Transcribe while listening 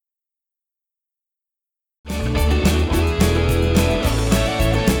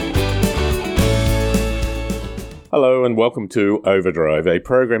Hello and welcome to Overdrive, a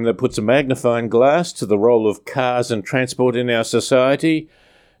program that puts a magnifying glass to the role of cars and transport in our society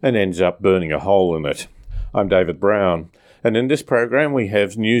and ends up burning a hole in it. I'm David Brown, and in this program we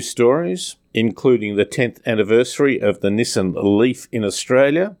have news stories, including the 10th anniversary of the Nissan Leaf in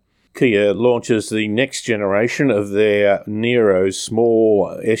Australia. Kia launches the next generation of their Niro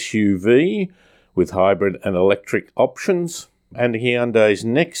small SUV with hybrid and electric options, and Hyundai's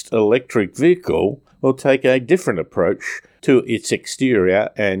next electric vehicle will take a different approach to its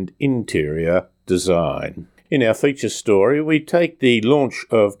exterior and interior design. In our feature story, we take the launch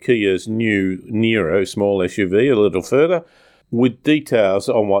of Kia's new Niro small SUV a little further, with details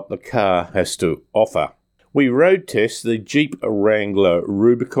on what the car has to offer. We road test the Jeep Wrangler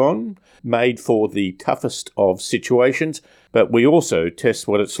Rubicon, made for the toughest of situations, but we also test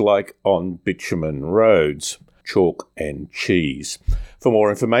what it's like on bitumen roads, chalk and cheese. For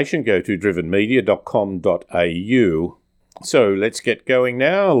more information, go to drivenmedia.com.au. So let's get going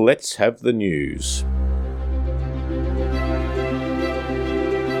now. Let's have the news.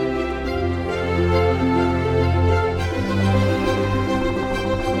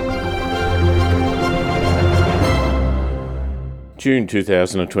 June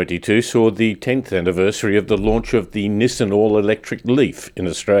 2022 saw the 10th anniversary of the launch of the Nissan all-electric Leaf in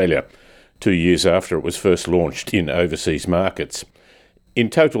Australia, 2 years after it was first launched in overseas markets. In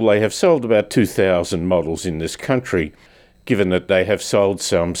total, they have sold about 2,000 models in this country. Given that they have sold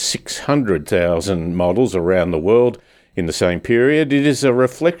some 600,000 models around the world in the same period, it is a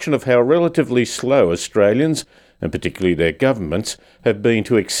reflection of how relatively slow Australians, and particularly their governments, have been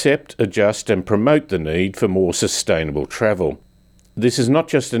to accept, adjust and promote the need for more sustainable travel. This is not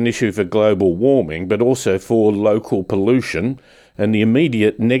just an issue for global warming, but also for local pollution and the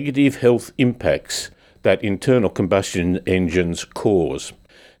immediate negative health impacts that internal combustion engines cause.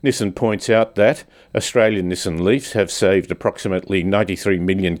 Nissan points out that Australian Nissan Leafs have saved approximately 93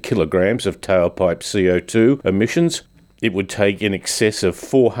 million kilograms of tailpipe CO2 emissions. It would take in excess of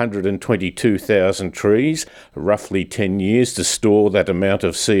 422,000 trees, roughly 10 years to store that amount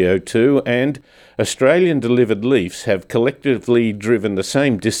of CO2, and Australian-delivered Leafs have collectively driven the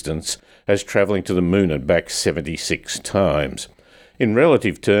same distance as travelling to the moon and back 76 times. In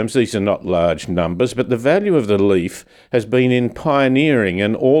relative terms, these are not large numbers, but the value of the Leaf has been in pioneering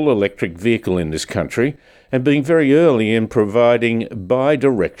an all-electric vehicle in this country and being very early in providing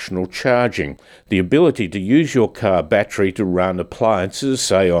bi-directional charging, the ability to use your car battery to run appliances,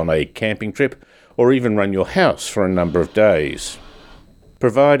 say on a camping trip, or even run your house for a number of days.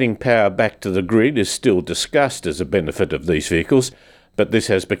 Providing power back to the grid is still discussed as a benefit of these vehicles, but this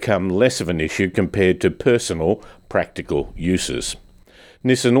has become less of an issue compared to personal, practical uses.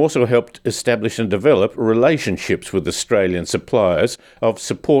 Nissan also helped establish and develop relationships with Australian suppliers of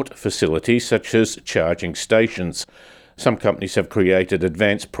support facilities such as charging stations. Some companies have created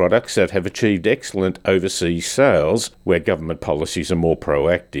advanced products that have achieved excellent overseas sales where government policies are more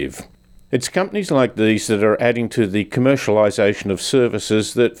proactive. It's companies like these that are adding to the commercialisation of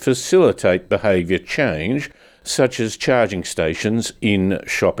services that facilitate behaviour change, such as charging stations in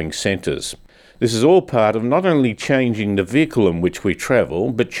shopping centres. This is all part of not only changing the vehicle in which we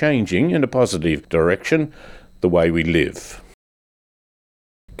travel, but changing, in a positive direction, the way we live.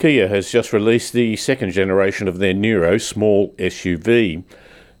 Kia has just released the second generation of their Niro small SUV.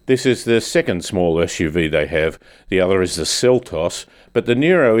 This is the second small SUV they have. The other is the Seltos, but the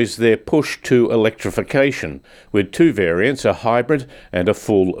Niro is their push to electrification, with two variants, a hybrid and a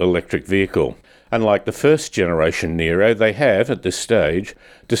full electric vehicle. Unlike the first generation Niro, they have, at this stage,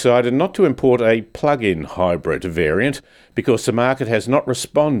 decided not to import a plug-in hybrid variant because the market has not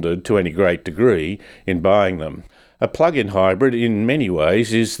responded to any great degree in buying them. A plug-in hybrid, in many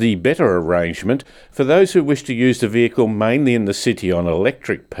ways, is the better arrangement for those who wish to use the vehicle mainly in the city on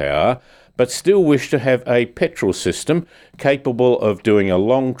electric power, but still wish to have a petrol system capable of doing a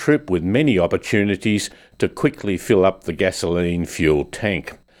long trip with many opportunities to quickly fill up the gasoline fuel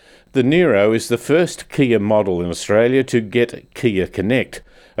tank. The Niro is the first Kia model in Australia to get Kia Connect,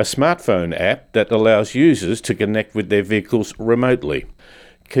 a smartphone app that allows users to connect with their vehicles remotely.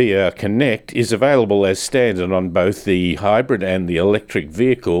 Kia Connect is available as standard on both the hybrid and the electric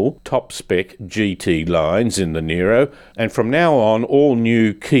vehicle top-spec GT lines in the Niro, and from now on all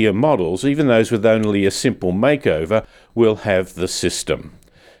new Kia models, even those with only a simple makeover, will have the system.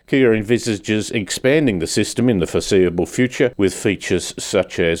 Kia envisages expanding the system in the foreseeable future with features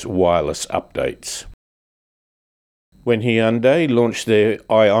such as wireless updates. When Hyundai launched their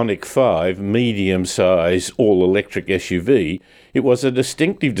Ioniq6 medium-size all-electric SUV, it was a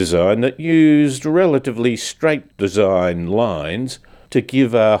distinctive design that used relatively straight design lines to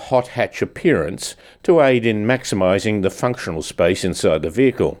give a hot hatch appearance to aid in maximising the functional space inside the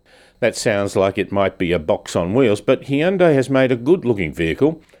vehicle. That sounds like it might be a box on wheels, but Hyundai has made a good-looking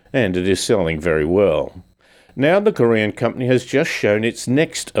vehicle, and it is selling very well. Now the Korean company has just shown its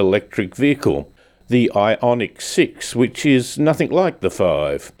next electric vehicle, the Ioniq6, which is nothing like the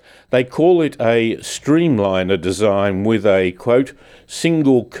 5. They call it a streamliner design with a, quote,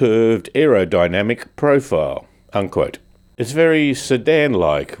 single curved aerodynamic profile, unquote. It's very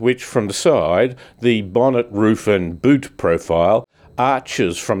sedan-like, which from the side, the bonnet, roof and boot profile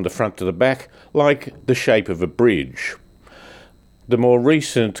arches from the front to the back like the shape of a bridge. The more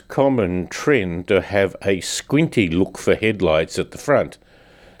recent common trend to have a squinty look for headlights at the front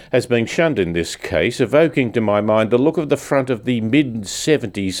has been shunned in this case, evoking to my mind the look of the front of the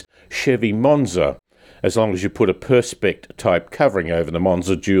mid-70s Chevy Monza, as long as you put a Perspex-type covering over the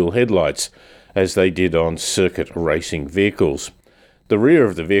Monza dual headlights, as they did on circuit racing vehicles. The rear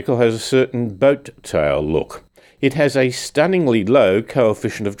of the vehicle has a certain boat tail look. It has a stunningly low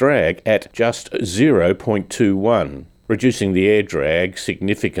coefficient of drag at just 0.21, reducing the air drag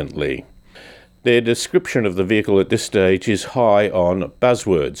significantly. Their description of the vehicle at this stage is high on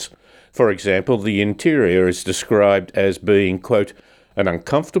buzzwords. For example, the interior is described as being, quote, an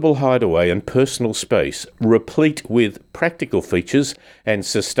uncomfortable hideaway and personal space, replete with practical features and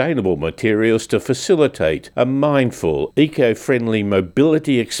sustainable materials to facilitate a mindful, eco-friendly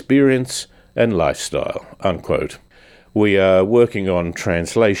mobility experience and lifestyle, unquote. We are working on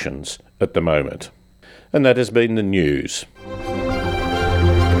translations at the moment. And that has been the news.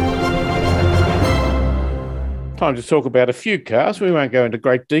 Time to talk about a few cars. We won't go into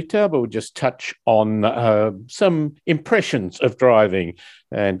great detail, but we'll just touch on some impressions of driving.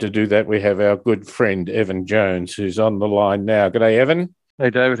 And to do that, we have our good friend, Evan Jones, who's on the line now. G'day, Evan. Hey,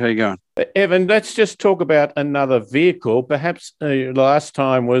 David. How you going? Evan, let's just talk about another vehicle. Perhaps last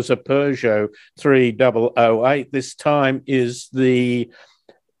time was a Peugeot 3008. This time is the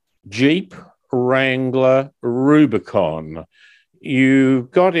Jeep Wrangler Rubicon. You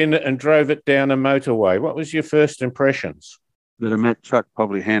got in it and drove it down a motorway. What was your first impressions? That a Mack truck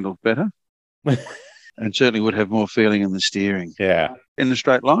probably handled better and certainly would have more feeling in the steering. Yeah. In the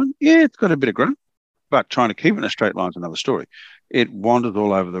straight line, yeah, it's got a bit of grunt, but trying to keep it in a straight line is another story. It wandered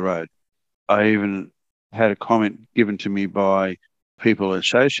all over the road. I even had a comment given to me by people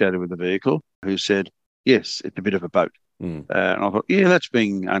associated with the vehicle who said, yes, it's a bit of a boat. And I thought, yeah, that's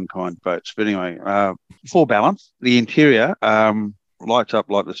being unkind to boats. But anyway, for balance, the interior lights up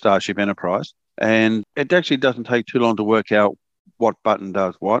like the Starship Enterprise, and it actually doesn't take too long to work out what button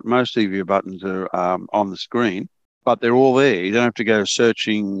does what. Most of your buttons are on the screen, but they're all there. You don't have to go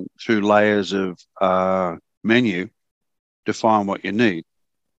searching through layers of menu to find what you need.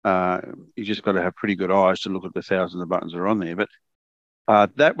 You just got to have pretty good eyes to look at the thousands of buttons that are on there. But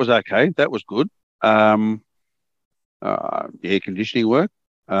that was okay. That was good. The air conditioning worked.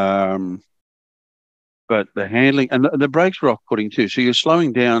 But the handling and the brakes were off-putting too. So you're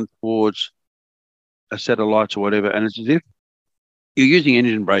slowing down towards a set of lights or whatever, and it's as if you're using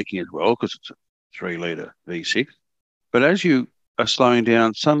engine braking as well because it's a 3-litre V6. But as you are slowing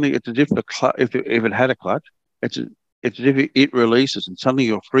down, suddenly it's as if if it had a clutch, it's as if it releases and suddenly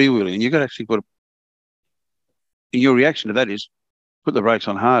you're freewheeling, and you've got to actually and your reaction to that is put the brakes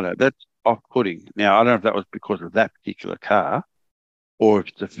on harder. That's off-putting. Now, I don't know if that was because of that particular car or if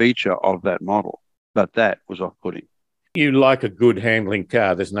it's a feature of that model, but that was off-putting. You like a good handling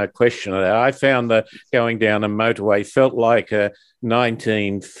car, there's no question of that. I found that going down a motorway felt like a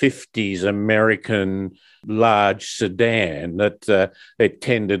 1950s American large sedan that it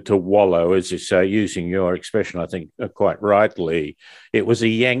tended to wallow, as you say, using your expression, I think quite rightly. It was a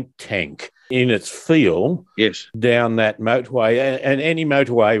yank tank in its feel, yes, down that motorway. And any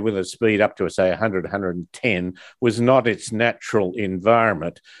motorway with a speed up to, say, 100, 110 was not its natural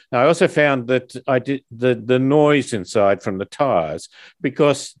environment. Now, I also found that the noise inside from the tyres,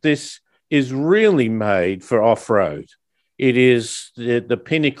 because this is really made for off-road. It is the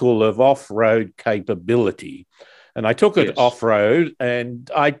pinnacle of off-road capability. And I took it off-road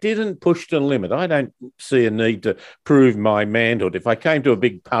and I didn't push the limit. I don't see a need to prove my manhood. If I came to a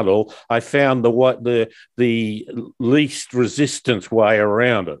big puddle, I found the least resistance way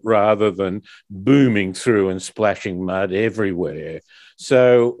around it rather than booming through and splashing mud everywhere.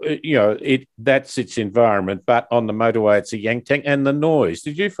 So, that's its environment. But on the motorway, it's a yank tank. And the noise.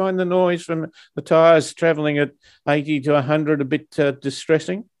 Did you find the noise from the tyres travelling at 80 to 100 a bit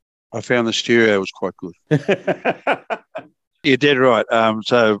distressing? I found the stereo was quite good. You're dead right.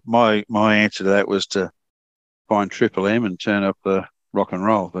 So my answer to that was to find Triple M and turn up the rock and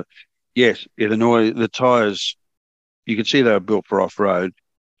roll. But yes, the noise, the tyres you could see they were built for off-road,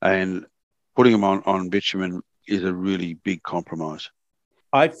 and putting them on bitumen is a really big compromise.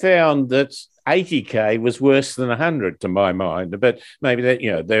 I found that 80k was worse than 100 to my mind, but maybe that,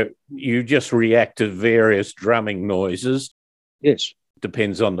 you just react to various drumming noises. Yes.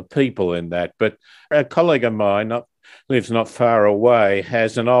 Depends on the people in that. But a colleague of mine lives not far away,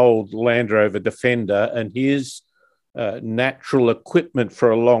 has an old Land Rover Defender, and his natural equipment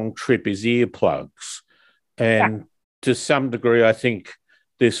for a long trip is earplugs. And to some degree, I think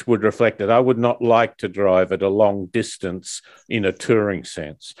this would reflect it. I would not like to drive at a long distance in a touring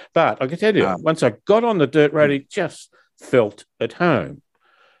sense. But I can tell you, once I got on the dirt road, it just felt at home.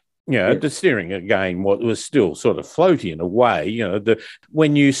 The steering again was still sort of floaty in a way.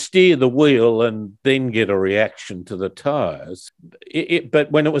 When you steer the wheel and then get a reaction to the tyres,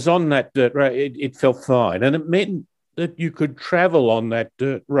 but when it was on that dirt road, it felt fine. And it meant that you could travel on that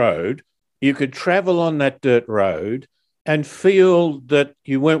dirt road. You could travel on that dirt road and feel that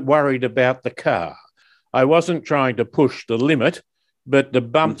you weren't worried about the car. I wasn't trying to push the limit, but the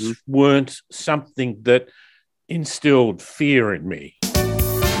bumps weren't something that instilled fear in me.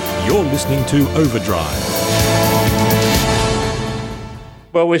 You're listening to Overdrive.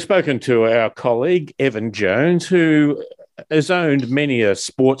 Well, we've spoken to our colleague, Evan Jones, who has owned many a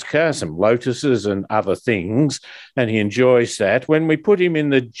sports car, some Lotuses and other things, and he enjoys that. When we put him in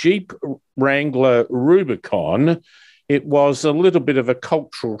the Jeep Wrangler Rubicon, it was a little bit of a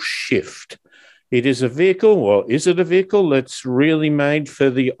cultural shift. It is a vehicle, or is it a vehicle that's really made for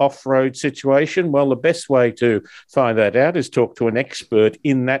the off-road situation? Well, the best way to find that out is talk to an expert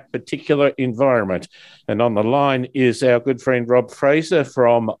in that particular environment. And on the line is our good friend Rob Fraser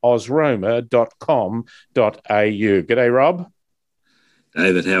from osroma.com.au. G'day, Rob.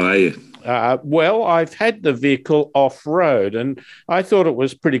 David, how are you? Well, I've had the vehicle off-road, and I thought it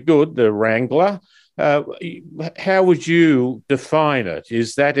was pretty good, the Wrangler. How would you define it?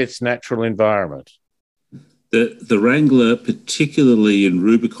 Is that its natural environment? The Wrangler, particularly in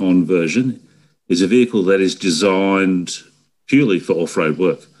Rubicon version, is a vehicle that is designed purely for off-road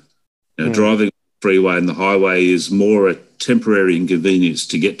work. Driving the freeway and the highway is more a temporary inconvenience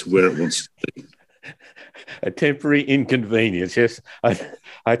to get to where it wants to be. A temporary inconvenience, yes.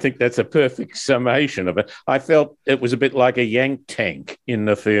 I think that's a perfect summation of it. I felt it was a bit like a yank tank in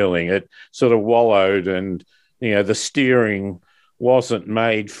the feeling. It sort of wallowed, and the steering wasn't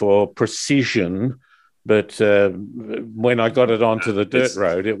made for precision, but when I got it onto the dirt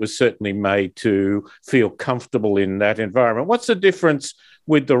road, it was certainly made to feel comfortable in that environment. What's the difference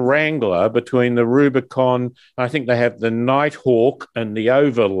with the Wrangler between the Rubicon? I think they have the Nighthawk and the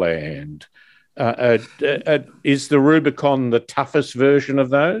Overland. Is the Rubicon the toughest version of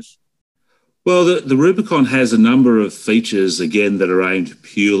those? Well, the Rubicon has a number of features, again, that are aimed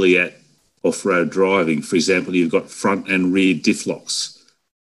purely at off-road driving. For example, you've got front and rear diff locks.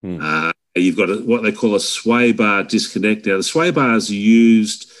 You've got what they call a sway bar disconnect. Now, the sway bars are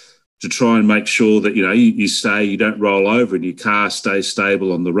used to try and make sure that, you don't roll over and your car stays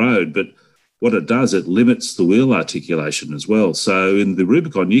stable on the road. But what it does, it limits the wheel articulation as well. So in the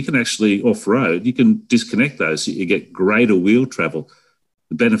Rubicon, you can actually, off-road, you can disconnect those so you get greater wheel travel.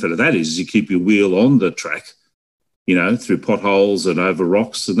 The benefit of that is you keep your wheel on the track, through potholes and over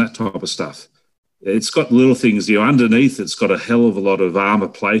rocks and that type of stuff. It's got little things, underneath it's got a hell of a lot of armour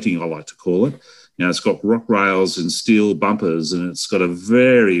plating, I like to call it. It's got rock rails and steel bumpers, and it's got a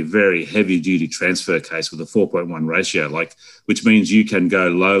very, very heavy-duty transfer case with a 4.1 ratio, which means you can go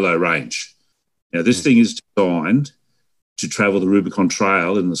low range. Now, this thing is designed to travel the Rubicon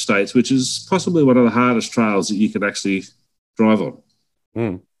Trail in the States, which is possibly one of the hardest trails that you can actually drive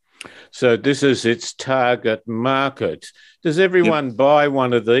on. So this is its target market. Does everyone buy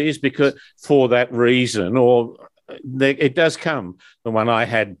one of these because for that reason, or it does come? The one I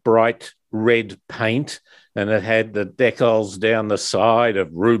had bright red paint, and it had the decals down the side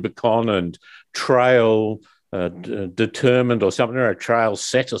of Rubicon and Trail determined or something, or a trail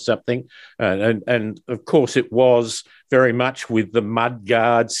set or something, and of course it was very much with the mud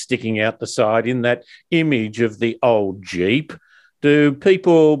guards sticking out the side in that image of the old Jeep. Do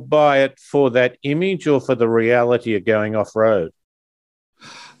people buy it for that image or for the reality of going off-road?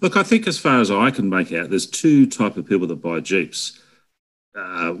 Look, I think as far as I can make out, there's two types of people that buy Jeeps.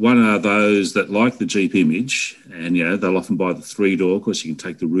 One are those that like the Jeep image, and they'll often buy the three-door because you can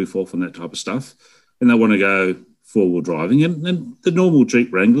take the roof off and that type of stuff. And they want to go four-wheel driving. And the normal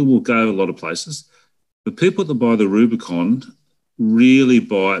Jeep Wrangler will go a lot of places. But people that buy the Rubicon really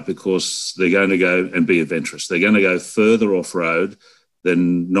buy it because they're going to go and be adventurous. They're going to go further off-road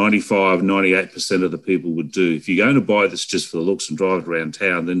than 95, 98% of the people would do. If you're going to buy this just for the looks and drive it around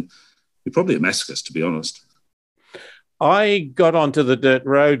town, then you're probably a masochist, to be honest. I got onto the dirt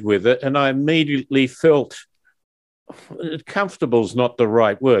road with it, and I immediately felt comfortable's not the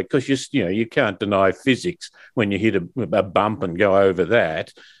right word, because you can't deny physics when you hit a bump and go over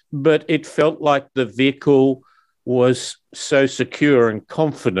that. But it felt like the vehicle was so secure and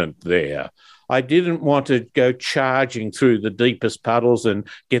confident there. I didn't want to go charging through the deepest puddles and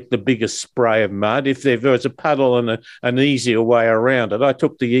get the biggest spray of mud. If there was a puddle and an easier way around it, I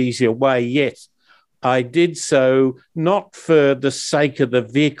took the easier way, yet I did so not for the sake of the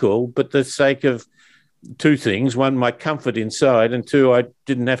vehicle, but the sake of two things. One, my comfort inside, and two, I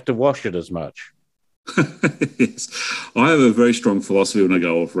didn't have to wash it as much. Yes. I have a very strong philosophy when I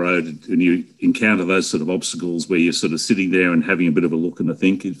go off-road, and you encounter those sort of obstacles where you're sort of sitting there and having a bit of a look and a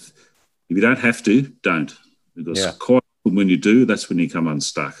think. If you don't have to, don't. Because quite often when you do, that's when you come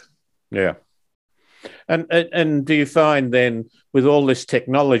unstuck. Yeah. And do you find then, with all this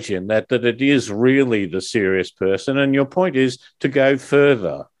technology in that it is really the serious person? And your point is to go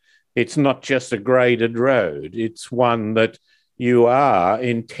further. It's not just a graded road. It's one that you are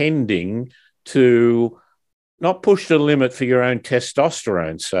intending to not push the limit for your own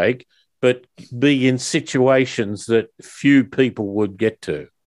testosterone's sake, but be in situations that few people would get to.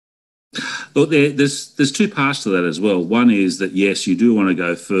 Look, there's two parts to that as well. One is that, yes, you do want to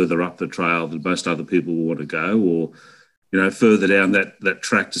go further up the trail than most other people will want to go, or, further down that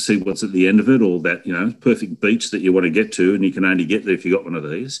track to see what's at the end of it, or that, perfect beach that you want to get to, and you can only get there if you've got one of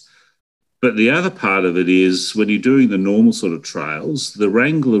these. But the other part of it is when you're doing the normal sort of trails, the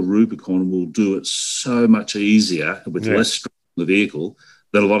Wrangler Rubicon will do it so much easier with less stress on the vehicle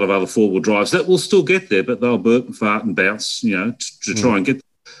than a lot of other four-wheel drives. That will still get there, but they'll burp and fart and bounce, to try and get there.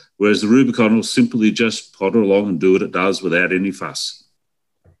 Whereas the Rubicon will simply just potter along and do what it does without any fuss.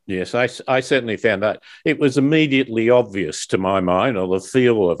 Yes, I certainly found that. It was immediately obvious to my mind, or the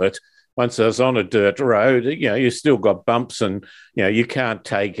feel of it. Once I was on a dirt road, you still got bumps, and, you can't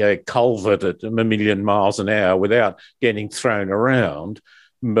take a culvert at a million miles an hour without getting thrown around.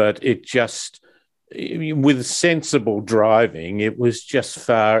 But it just, with sensible driving, it was just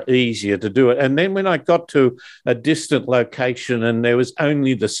far easier to do it. And then when I got to a distant location and there was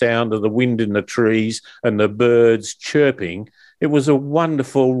only the sound of the wind in the trees and the birds chirping, it was a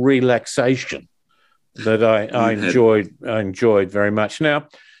wonderful relaxation that I enjoyed very much. Now,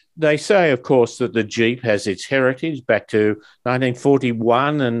 they say, of course, that the Jeep has its heritage back to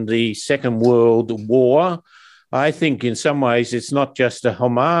 1941 and the Second World War. I think in some ways it's not just a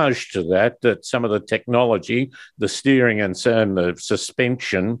homage to that some of the technology, the steering and the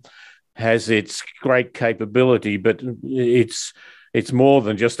suspension has its great capability, but it's more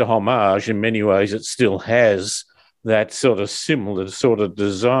than just a homage. In many ways, it still has that sort of similar sort of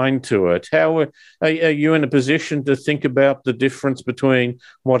design to it. How are you in a position to think about the difference between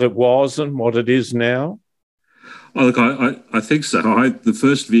what it was and what it is now? Oh, look, I think so. The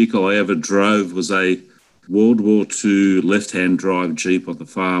first vehicle I ever drove was a World War II left-hand drive Jeep on the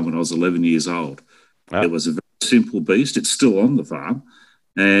farm when I was 11 years old. Oh. It was a very simple beast. It's still on the farm.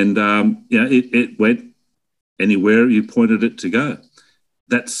 And, it went anywhere you pointed it to go.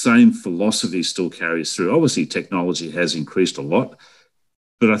 That same philosophy still carries through. Obviously, technology has increased a lot.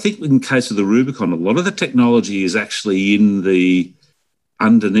 But I think in the case of the Rubicon, a lot of the technology is actually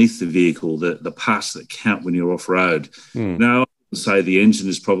underneath the vehicle, the parts that count when you're off-road. Now, say the engine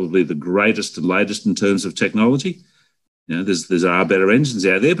is probably the greatest and latest in terms of technology. There are better engines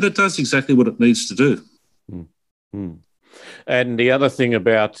out there, but it does exactly what it needs to do. And the other thing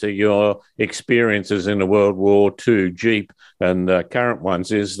about your experiences in the World War II Jeep and the current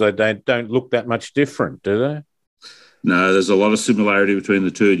ones is that they don't look that much different, do they? No, there's a lot of similarity between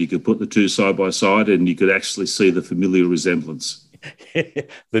the two. You could put the two side by side and you could actually see the familiar resemblance. The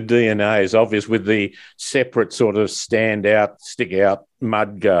DNA is obvious, with the separate sort of stick out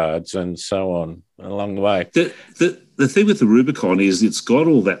mud guards and so on along the way. The thing with the Rubicon is it's got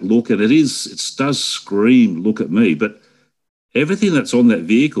all that look, and it does scream, look at me. But everything that's on that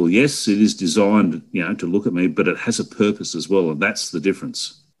vehicle, yes, it is designed, to look at me, but it has a purpose as well, and that's the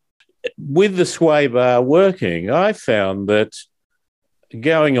difference. With the sway bar working, I found that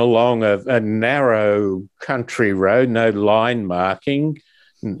going along a narrow country road, no line marking,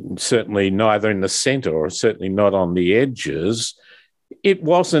 certainly neither in the centre or certainly not on the edges, it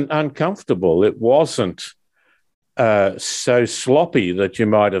wasn't uncomfortable. It wasn't so sloppy that you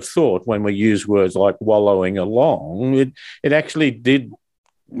might have thought when we use words like wallowing along. It actually did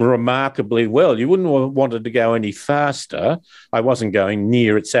remarkably well. You wouldn't have wanted to go any faster. I wasn't going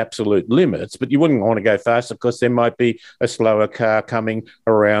near its absolute limits, but you wouldn't want to go faster because there might be a slower car coming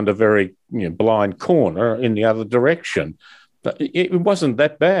around a very blind corner in the other direction. But it wasn't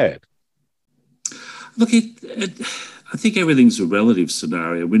that bad. Look, I think everything's a relative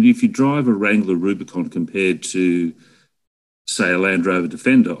scenario. If you drive a Wrangler Rubicon compared to, say, a Land Rover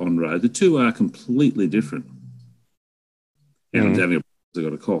Defender on road, the two are completely different. And I've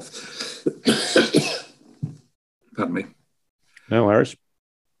got a cough. Pardon me. No worries.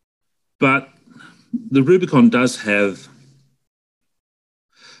 But the Rubicon does have,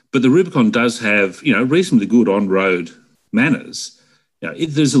 reasonably good on-road manners.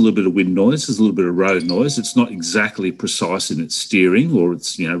 There's a little bit of wind noise, there's a little bit of road noise. It's not exactly precise in its steering or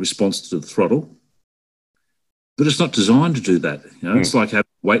its, response to the throttle. But it's not designed to do that. It's like having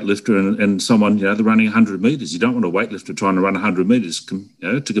a weightlifter and someone, they're running 100 metres. You don't want a weightlifter trying to run 100 metres,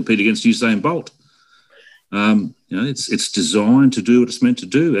 to compete against Usain Bolt. It's designed to do what it's meant to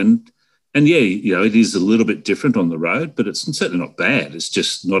do. And it is a little bit different on the road, but it's certainly not bad. It's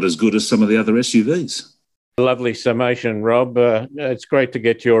just not as good as some of the other SUVs. Lovely summation, Rob. It's great to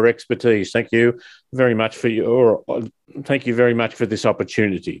get your expertise. Thank you very much for this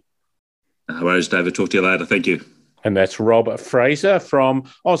opportunity. No worries, David. Talk to you later. Thank you. And that's Rob Fraser from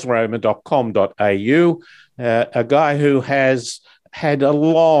osroma.com.au, a guy who has had a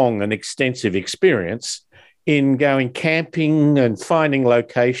long and extensive experience in going camping and finding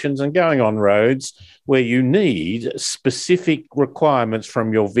locations and going on roads where you need specific requirements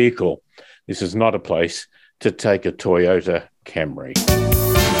from your vehicle. This is not a place to take a Toyota Camry.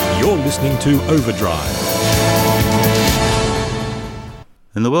 You're listening to Overdrive.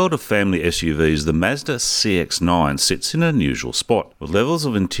 In the world of family SUVs, the Mazda CX-9 sits in an unusual spot. With levels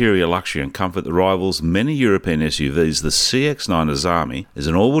of interior luxury and comfort that rivals many European SUVs, the CX-9 Azami is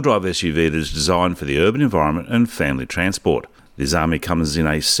an all-wheel drive SUV that is designed for the urban environment and family transport. The Azami comes in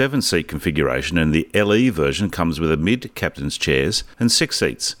a 7-seat configuration, and the LE version comes with a mid-captain's chairs and 6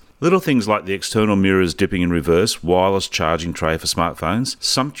 seats. Little things like the external mirrors dipping in reverse, wireless charging tray for smartphones,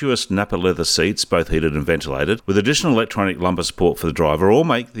 sumptuous Napa leather seats, both heated and ventilated, with additional electronic lumbar support for the driver, all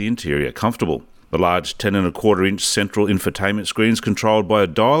make the interior comfortable. The large 10.25-inch central infotainment screen is controlled by a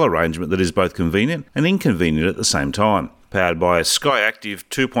dial arrangement that is both convenient and inconvenient at the same time. Powered by a Skyactiv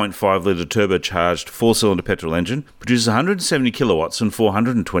 2.5-litre turbocharged 4-cylinder petrol engine, produces 170 kilowatts and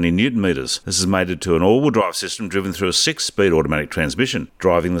 420 newton metres. This is mated to an all-wheel drive system driven through a 6-speed automatic transmission.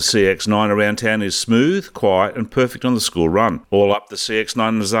 Driving the CX-9 around town is smooth, quiet and perfect on the school run. All up, the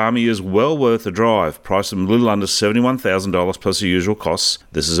CX-9 Azami is well worth the drive, priced at a little under $71,000 plus the usual costs.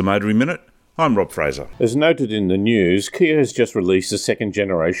 This is a Motoring Minute. I'm Rob Fraser. As noted in the news, Kia has just released the second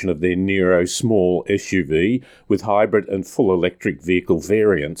generation of their Niro small SUV with hybrid and full electric vehicle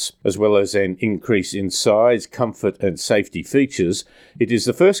variants, as well as an increase in size, comfort and safety features. It is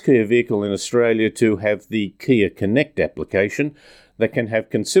the first Kia vehicle in Australia to have the Kia Connect application that can have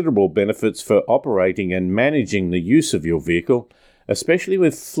considerable benefits for operating and managing the use of your vehicle, especially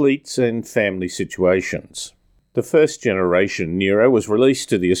with fleets and family situations. The first generation Niro was released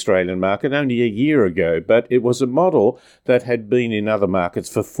to the Australian market only a year ago, but it was a model that had been in other markets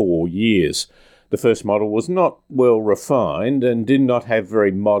for 4 years. The first model was not well refined and did not have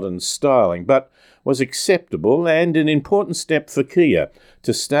very modern styling, but was acceptable and an important step for Kia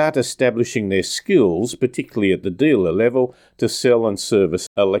to start establishing their skills, particularly at the dealer level, to sell and service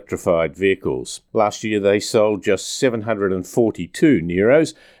electrified vehicles. Last year they sold just 742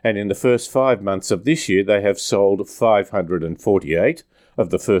 Niros, and in the first 5 months of this year they have sold 548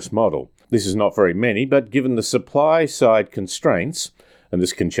 of the first model. This is not very many, but given the supply side constraints, and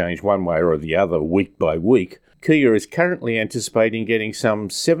this can change one way or the other week by week, Kia is currently anticipating getting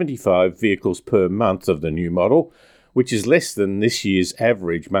some 75 vehicles per month of the new model, which is less than this year's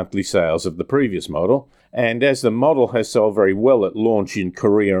average monthly sales of the previous model. And as the model has sold very well at launch in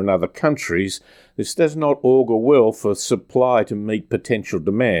Korea and other countries, this does not augur well for supply to meet potential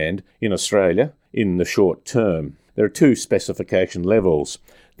demand in Australia in the short term. There are two specification levels,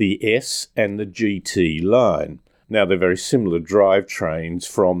 the S and the GT line. Now, they're very similar drivetrains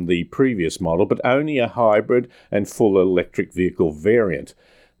from the previous model, but only a hybrid and full electric vehicle variant.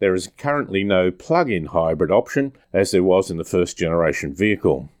 There is currently no plug-in hybrid option, as there was in the first generation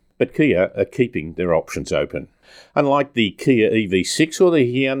vehicle. But Kia are keeping their options open. Unlike the Kia EV6 or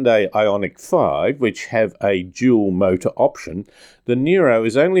the Hyundai Ioniq6, which have a dual motor option, the Niro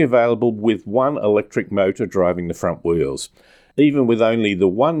is only available with one electric motor driving the front wheels. Even with only the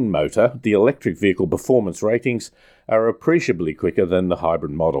one motor, the electric vehicle performance ratings are appreciably quicker than the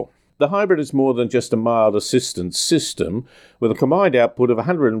hybrid model. The hybrid is more than just a mild assistance system, with a combined output of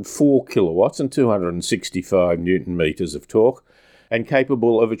 104 kilowatts and 265 newton meters of torque, and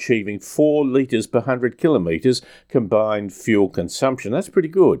capable of achieving 4 litres per 100 kilometres combined fuel consumption. That's pretty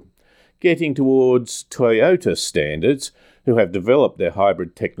good. Getting towards Toyota standards, who have developed their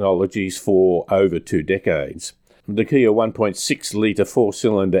hybrid technologies for over 2 decades. The Kia 1.6 litre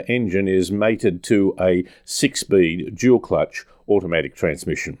four-cylinder engine is mated to a 6-speed dual-clutch automatic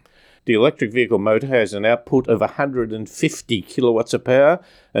transmission. The electric vehicle motor has an output of 150 kilowatts of power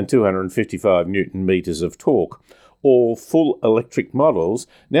and 255 newton meters of torque. All full electric models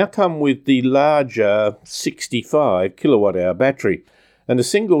now come with the larger 65 kilowatt-hour battery and a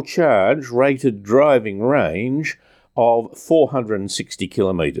single charge rated driving range of 460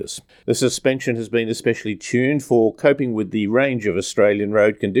 kilometres. The suspension has been especially tuned for coping with the range of Australian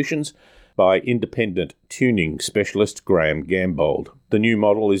road conditions by independent tuning specialist Graham Gambold. The new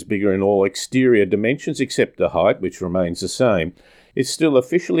model is bigger in all exterior dimensions except the height, which remains the same. It's still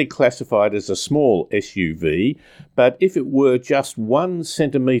officially classified as a small SUV, but if it were just 1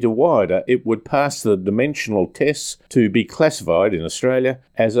 centimetre wider, it would pass the dimensional tests to be classified in Australia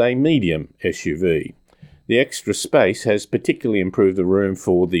as a medium SUV. The extra space has particularly improved the room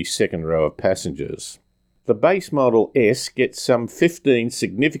for the second row of passengers. The base model S gets some 15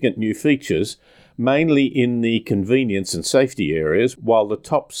 significant new features, mainly in the convenience and safety areas, while the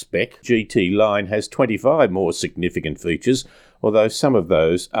top spec GT line has 25 more significant features, although some of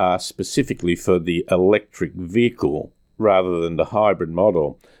those are specifically for the electric vehicle rather than the hybrid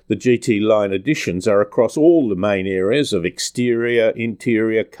model. The GT line additions are across all the main areas of exterior,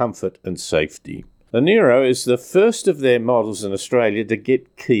 interior, comfort and safety. The Niro is the first of their models in Australia to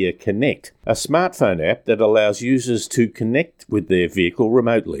get Kia Connect, a smartphone app that allows users to connect with their vehicle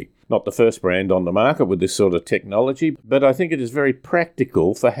remotely. Not the first brand on the market with this sort of technology, but I think it is very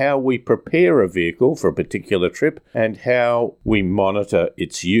practical for how we prepare a vehicle for a particular trip and how we monitor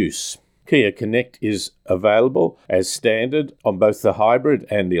its use. Kia Connect is available as standard on both the hybrid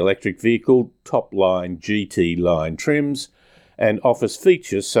and the electric vehicle top-line GT line trims, and offers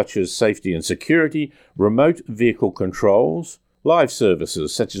features such as safety and security, remote vehicle controls, live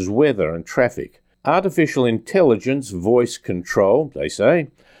services such as weather and traffic, artificial intelligence voice control, they say,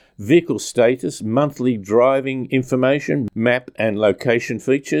 vehicle status, monthly driving information, map and location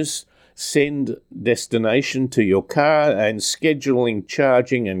features, send destination to your car, and scheduling,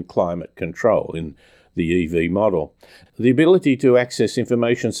 charging and climate control in the EV model. The ability to access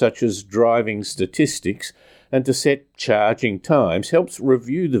information such as driving statistics and to set charging times helps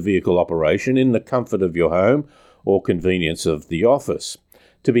review the vehicle operation in the comfort of your home or convenience of the office.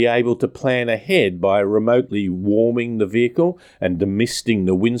 To be able to plan ahead by remotely warming the vehicle and demisting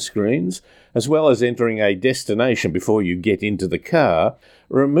the windscreens, as well as entering a destination before you get into the car,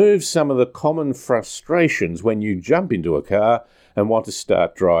 removes some of the common frustrations when you jump into a car and want to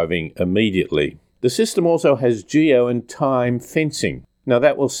start driving immediately. The system also has geo and time fencing. Now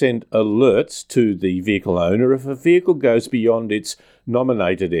that will send alerts to the vehicle owner if a vehicle goes beyond its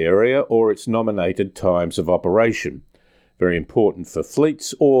nominated area or its nominated times of operation. Very important for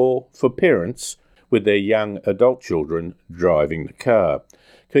fleets or for parents with their young adult children driving the car.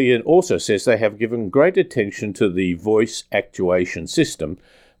 Kia also says they have given great attention to the voice actuation system,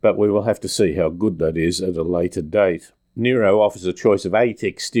 but we will have to see how good that is at a later date. Niro offers a choice of 8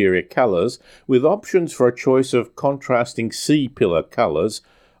 exterior colours with options for a choice of contrasting C-pillar colours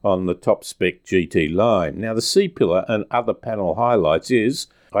on the top-spec GT line. Now, the C-pillar and other panel highlights is,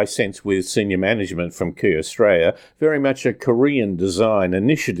 I sense with senior management from Kia Australia, very much a Korean design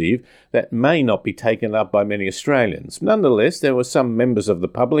initiative that may not be taken up by many Australians. Nonetheless, there were some members of the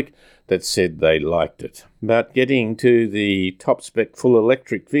public that said they liked it. But getting to the top-spec full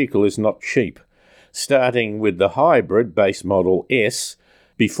electric vehicle is not cheap. Starting with the hybrid base model S,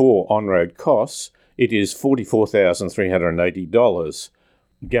 before on-road costs, it is $44,380,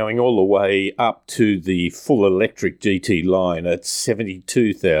 going all the way up to the full electric GT line at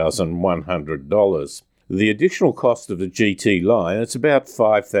 $72,100. The additional cost of the GT line, it's about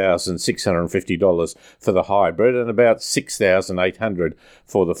 $5,650 for the hybrid and about $6,800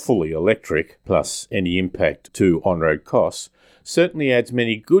 for the fully electric, plus any impact to on-road costs, certainly adds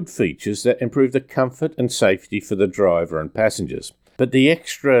many good features that improve the comfort and safety for the driver and passengers. But the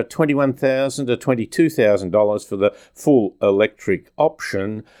extra $21,000 to $22,000 for the full electric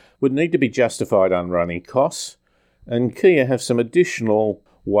option would need to be justified on running costs, and Kia have some additional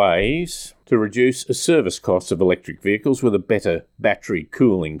ways to reduce the service costs of electric vehicles with a better battery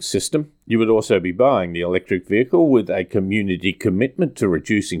cooling system. You would also be buying the electric vehicle with a community commitment to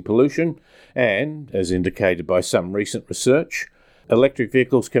reducing pollution, and, as indicated by some recent research, electric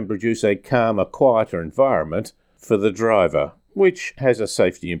vehicles can produce a calmer, quieter environment for the driver, which has a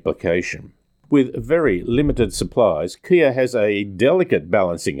safety implication. With very limited supplies, Kia has a delicate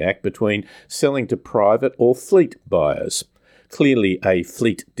balancing act between selling to private or fleet buyers. Clearly, a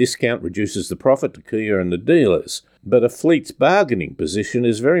fleet discount reduces the profit to Kia and the dealers. but a fleet's bargaining position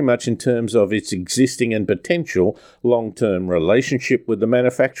is very much in terms of its existing and potential long-term relationship with the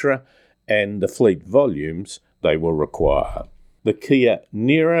manufacturer and the fleet volumes they will require. The Kia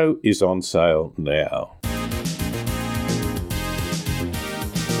Niro is on sale now.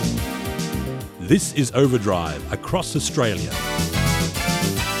 This is Overdrive across Australia.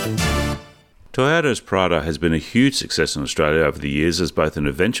 Toyota's Prado has been a huge success in Australia over the years as both an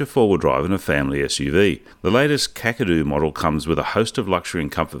adventure four-wheel drive and a family SUV. The latest Kakadu model comes with a host of luxury and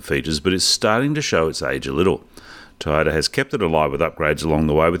comfort features, but is starting to show its age a little. Toyota has kept it alive with upgrades along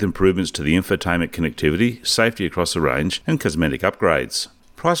the way, with improvements to the infotainment connectivity, safety across the range, and cosmetic upgrades.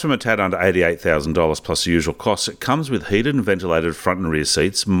 Priced from a tad under $88,000 plus the usual costs, it comes with heated and ventilated front and rear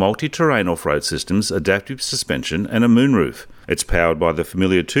seats, multi-terrain off-road systems, adaptive suspension, and a moonroof. It's powered by the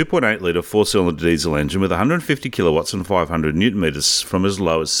familiar 2.8-litre four-cylinder diesel engine with 150 kilowatts and 500 newton metres from as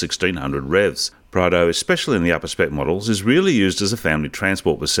low as 1600 revs. Prado, especially in the upper spec models, is really used as a family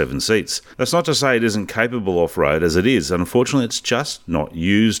transport with 7 seats. That's not to say it isn't capable off-road, as it is. Unfortunately, it's just not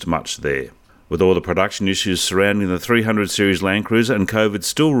used much there. With all the production issues surrounding the 300 series Land Cruiser and COVID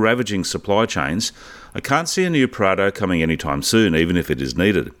still ravaging supply chains, I can't see a new Prado coming anytime soon, even if it is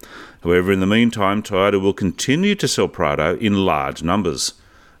needed. However, in the meantime, Toyota will continue to sell Prado in large numbers.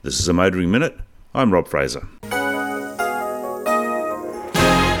 This is a Motoring Minute. I'm Rob Fraser.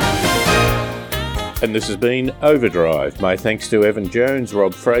 And this has been Overdrive. My thanks to Evan Jones,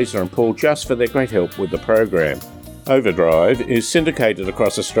 Rob Fraser and Paul Just for their great help with the program. Overdrive is syndicated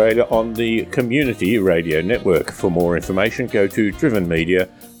across Australia on the Community Radio Network. For more information, go to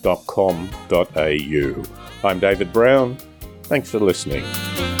drivenmedia.com.au. I'm David Brown. Thanks for listening.